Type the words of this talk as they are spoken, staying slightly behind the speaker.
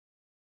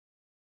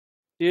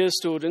Dear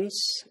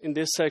students, in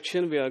this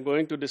section we are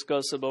going to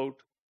discuss about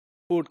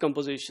food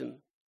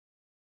composition.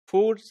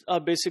 Foods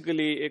are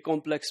basically a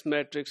complex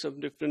matrix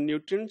of different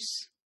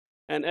nutrients,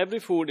 and every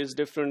food is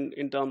different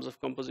in terms of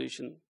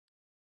composition.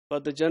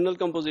 But the general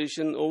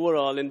composition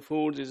overall in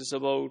foods is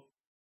about,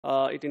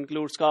 it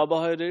includes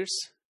carbohydrates,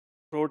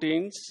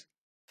 proteins,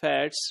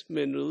 fats,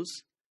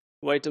 minerals,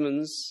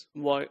 vitamins,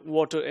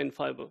 water and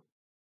fiber.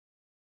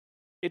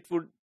 It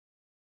would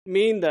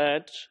mean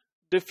that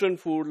different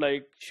food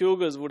like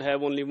sugars would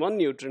have only one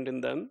nutrient in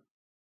them,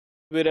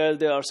 whereas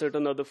there are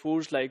certain other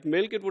foods like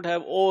milk, it would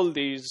have all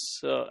these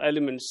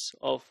elements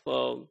of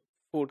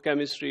food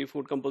chemistry,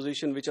 food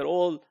composition, which are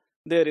all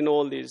there in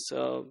all these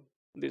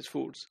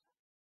foods.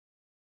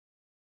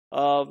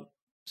 So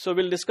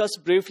we'll discuss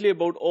briefly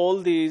about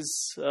all these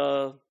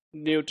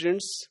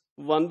nutrients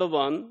one by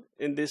one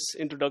in this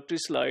introductory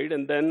slide,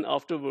 and then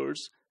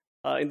afterwards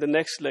in the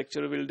next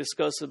lecture we'll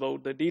discuss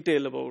about the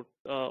detail about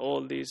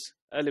all these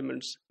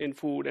elements in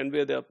food and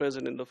where they are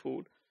present in the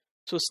food.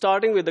 So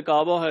starting with the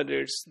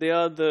carbohydrates, they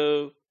are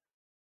the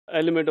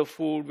element of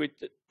food which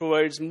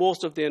provides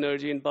most of the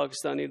energy in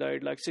Pakistani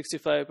diet, like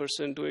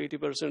 65% to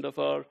 80% of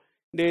our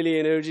daily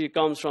energy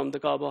comes from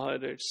the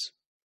carbohydrates.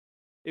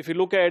 If you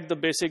look at the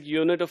basic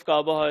unit of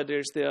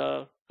carbohydrates, they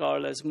are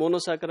called as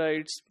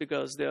monosaccharides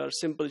because they are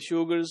simple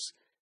sugars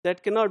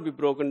that cannot be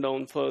broken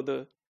down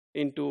further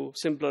into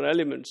simpler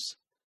elements.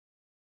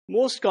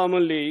 Most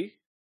commonly,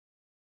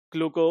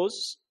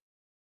 glucose,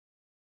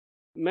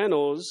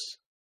 mannose,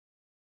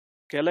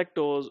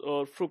 galactose,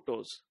 or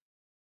fructose.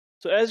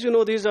 So as you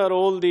know, these are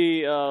all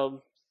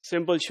the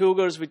simple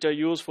sugars which are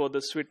used for the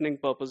sweetening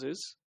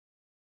purposes.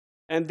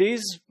 And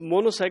these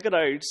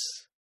monosaccharides,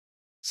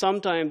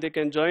 sometimes they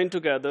can join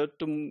together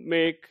to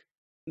make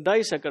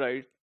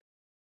disaccharide.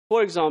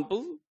 For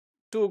example,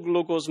 two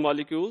glucose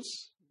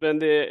molecules, when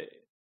they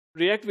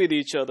react with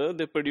each other,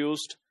 they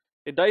produced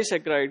a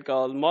disaccharide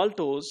called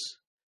maltose,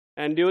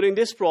 and during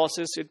this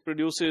process it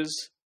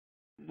produces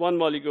one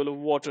molecule of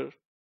water.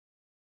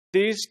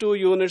 These two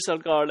units are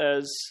called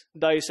as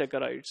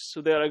disaccharides. So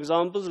there are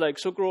examples like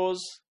sucrose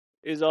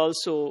is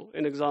also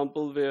an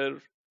example where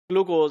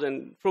glucose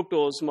and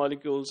fructose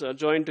molecules are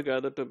joined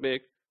together to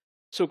make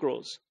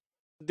sucrose.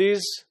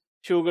 These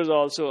sugars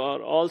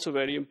are also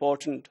very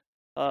important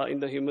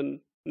in the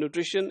human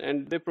nutrition,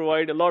 and they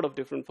provide a lot of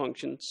different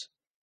functions.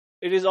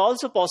 It is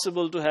also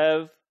possible to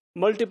have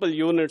multiple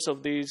units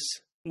of these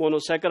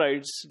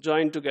monosaccharides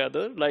joined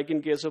together, like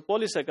in case of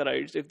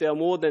polysaccharides. If there are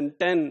more than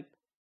 10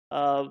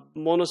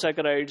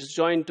 monosaccharides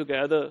joined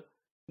together,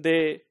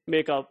 they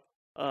make up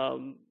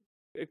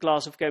a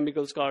class of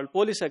chemicals called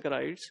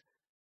polysaccharides.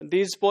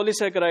 These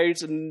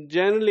polysaccharides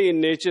generally in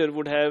nature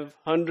would have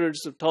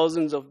hundreds of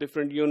thousands of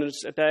different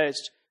units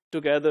attached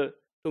together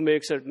to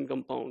make certain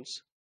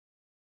compounds.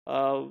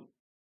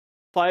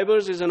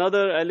 Fibers is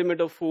another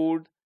element of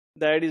food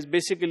that is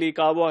basically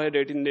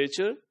carbohydrate in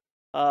nature,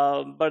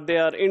 but they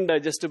are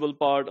indigestible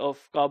part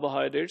of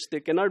carbohydrates. They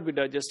cannot be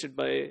digested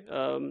by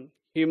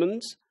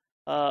humans,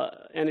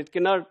 and it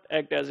cannot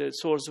act as a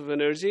source of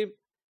energy.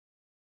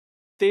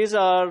 These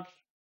are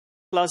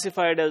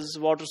classified as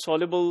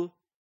water-soluble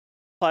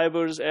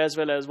fibers as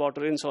well as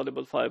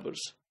water-insoluble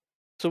fibers.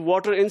 So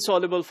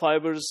water-insoluble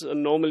fibers are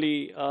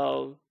normally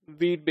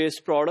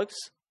wheat-based products.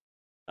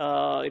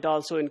 It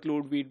also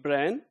includes wheat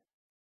bran,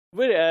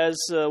 whereas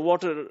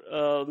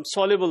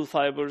water-soluble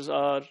fibers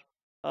are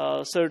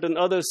certain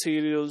other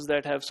cereals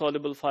that have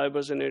soluble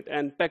fibers in it,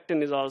 and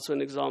pectin is also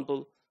an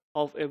example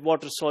of a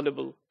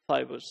water-soluble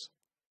fibers.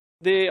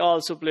 They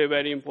also play a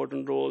very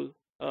important role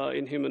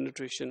in human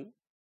nutrition.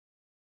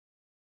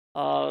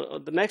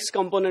 The next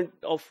component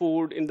of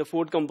food in the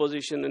food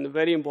composition, and a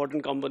very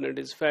important component,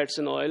 is fats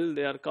and oil.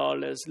 They are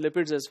called as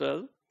lipids as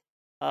well.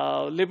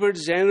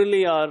 Lipids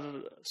generally are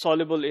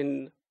soluble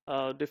in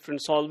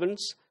different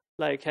solvents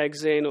like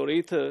hexane or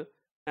ether,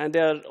 and they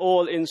are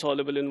all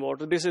insoluble in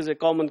water. This is a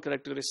common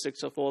characteristic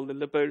of all the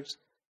lipids,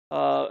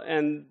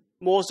 and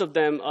most of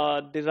them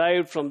are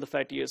derived from the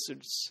fatty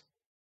acids.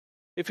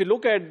 If you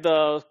look at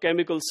the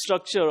chemical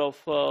structure of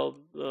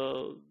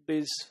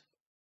these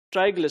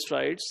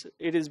triglycerides,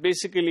 it is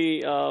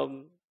basically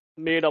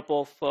made up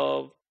of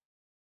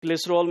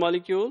glycerol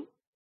molecule,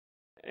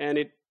 and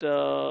it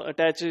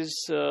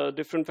attaches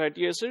different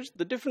fatty acids.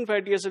 The different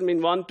fatty acids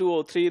mean 1, 2,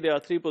 or 3. There are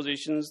 3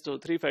 positions, so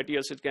 3 fatty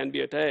acids can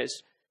be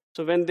attached.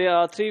 So when there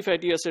are 3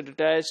 fatty acids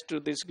attached to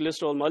this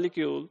glycerol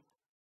molecule,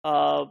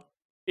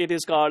 it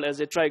is called as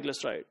a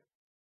triglyceride.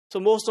 So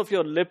most of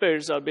your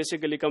lipids are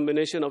basically a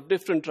combination of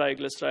different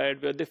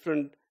triglycerides, where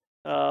different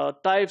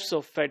types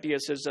of fatty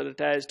acids are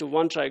attached to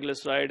one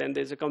triglyceride, and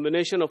there's a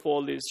combination of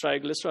all these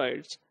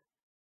triglycerides.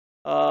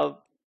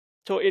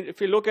 So if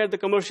you look at the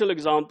commercial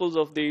examples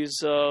of these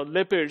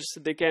lipids,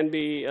 they can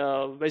be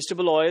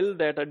vegetable oil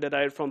that are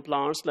derived from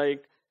plants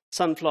like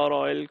sunflower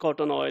oil,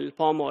 cotton oil,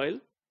 palm oil.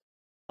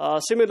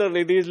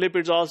 Similarly, these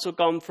lipids also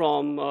come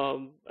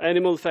from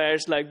animal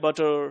fats like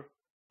butter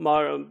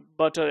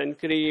and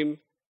cream.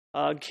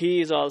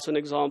 Ghee is also an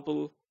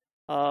example.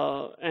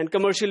 and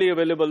commercially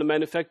available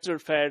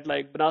manufactured fat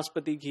like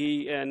banaspati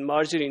ghee and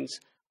margarines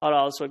are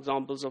also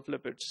examples of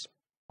lipids.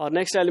 Our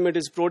next element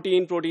is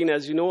protein. Protein,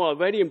 as you know, are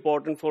very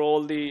important for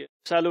all the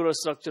cellular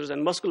structures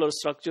and muscular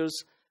structures.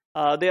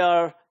 They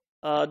are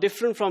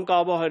different from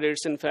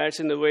carbohydrates and fats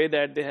in the way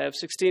that they have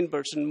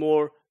 16%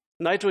 more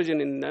nitrogen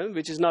in them,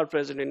 which is not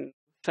present in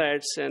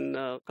fats and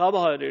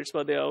carbohydrates,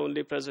 but they are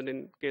only present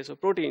in case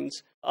of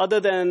proteins. Other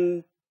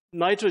than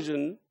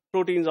nitrogen,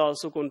 proteins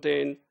also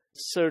contain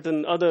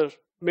certain other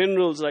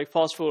minerals like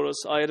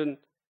phosphorus, iron,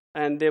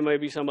 and there may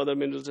be some other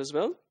minerals as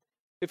well.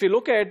 If you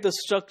look at the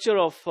structure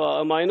of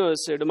amino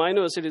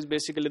acid is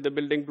basically the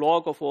building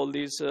block of all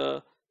these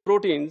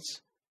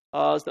proteins.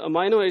 The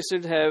amino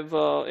acid have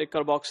a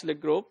carboxylic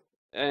group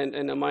and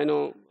an amino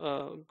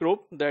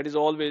group that is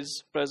always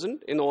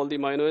present in all the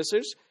amino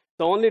acids.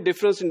 The only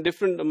difference in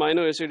different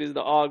amino acid is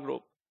the R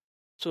group.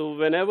 So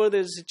whenever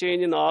there's a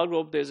change in R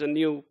group, there's a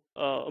new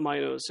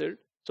amino acid.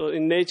 So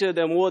in nature,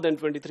 there are more than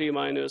 23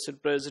 amino acids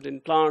present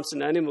in plants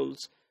and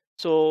animals.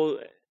 So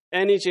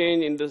any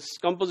change in this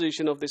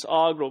composition of this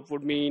R group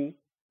would mean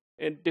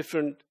a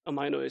different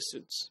amino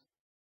acids.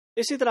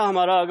 اسی طرح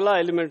ہمارا اگلا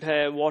element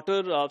ہے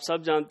water. آپ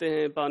سب جانتے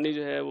ہیں پانی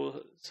جو ہے وہ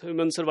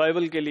ہیومن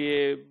سروائیول کے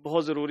لیے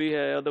بہت ضروری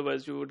ہے,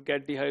 otherwise you would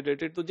get D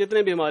hydrated. تو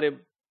جتنے بھی ہمارے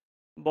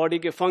باڈی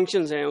کے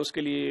فنکشنز ہیں اس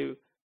کے لیے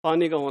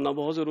پانی کا ہونا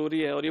بہت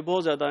ضروری ہے, اور یہ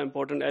بہت زیادہ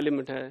امپورٹنٹ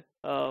ایلیمنٹ ہے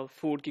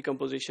فوڈ کی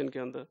کمپوزیشن کے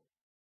اندر.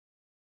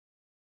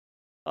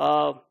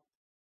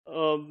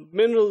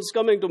 minerals,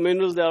 coming to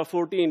minerals, there are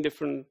 14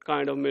 different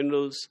kind of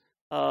minerals.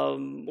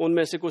 ان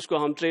میں سے کچھ کو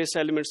ہم ٹریس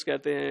ایلیمنٹس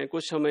کہتے ہیں,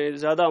 کچھ ہمیں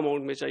زیادہ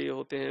اماؤنٹ میں چاہیے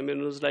ہوتے ہیں.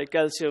 minerals like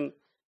calcium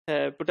ہے,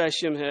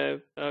 potassium ہے,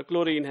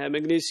 chlorine ہے,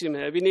 magnesium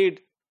ہے. We need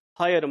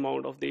higher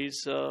amount of these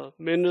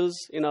minerals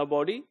in our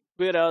body,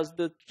 whereas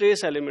the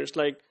trace elements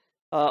like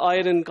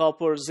iron,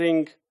 copper,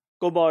 zinc,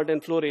 cobalt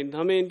and fluorine,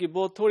 ہمیں ان کی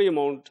بہت تھوڑی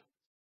اماؤنٹ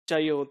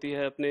چاہیے ہوتی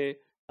ہے اپنے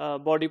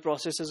باڈی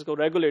پروسیسز کو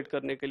ریگولیٹ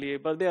کرنے کے لیے,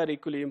 but they are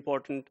equally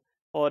important,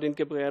 اور ان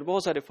کے بغیر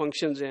بہت سارے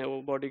فنکشنز ہیں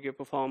وہ باڈی کے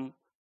پرفارم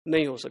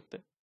نہیں ہو سکتے.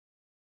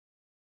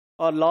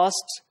 اور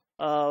last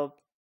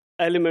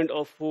element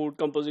of food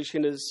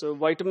composition is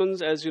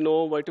vitamins. As you know,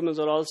 vitamins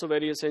are also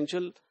very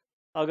essential.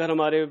 اگر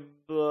ہمارے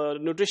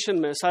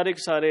نیوٹریشن میں سارے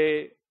کے سارے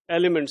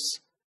ایلیمنٹس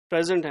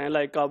پریزنٹ ہیں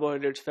لائک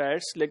کاربوہائیڈریٹس,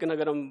 فیٹس, لیکن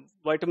اگر ہم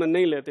وائٹامن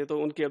نہیں لیتے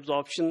تو ان کی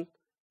ابزارپشن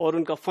اور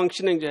ان کا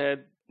فنکشننگ جو ہے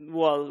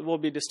وہ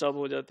بھی ڈسٹرب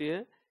ہو جاتی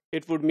ہے.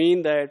 It would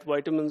mean that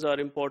vitamins are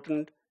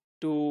important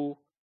to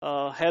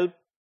help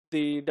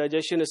the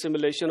digestion,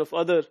 assimilation of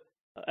other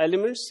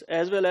elements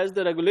as well as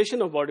the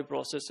regulation of body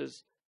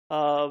processes.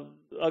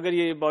 اگر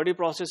یہ باڈی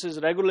پروسیسز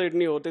ریگولیٹ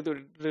نہیں ہوتے تو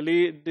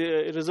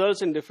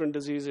results in different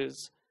diseases.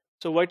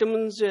 So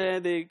vitamins جو ہے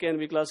they can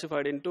be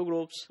classified in two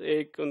groups.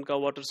 ایک ان کا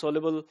water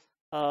سولبل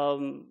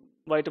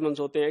vitamins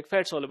ہوتے ہیں, ایک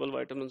فیٹ سولبل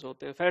وائٹامنس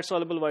ہوتے ہیں. فیٹ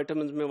سولبل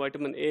وائٹامنس میں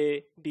وائٹامن اے,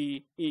 ڈی,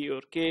 ای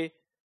اور کے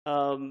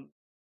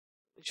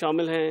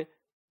شامل ہیں,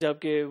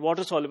 جبکہ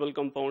واٹر سولبل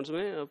کمپاؤنڈس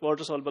میں,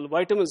 واٹر سولبل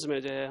وائٹامنس میں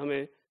جو ہے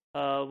ہمیں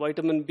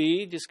وائٹامن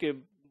بی جس کے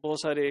بہت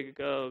سارے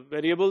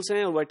ویریبلس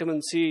ہیں, اور وائٹامن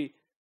سی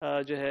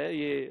جو ہے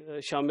یہ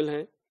شامل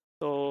ہیں.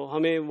 تو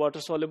ہمیں واٹر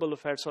سولبل اور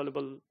فیٹ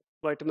سولبل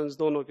وائٹامنس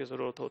دونوں کی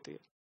ضرورت ہوتی ہے.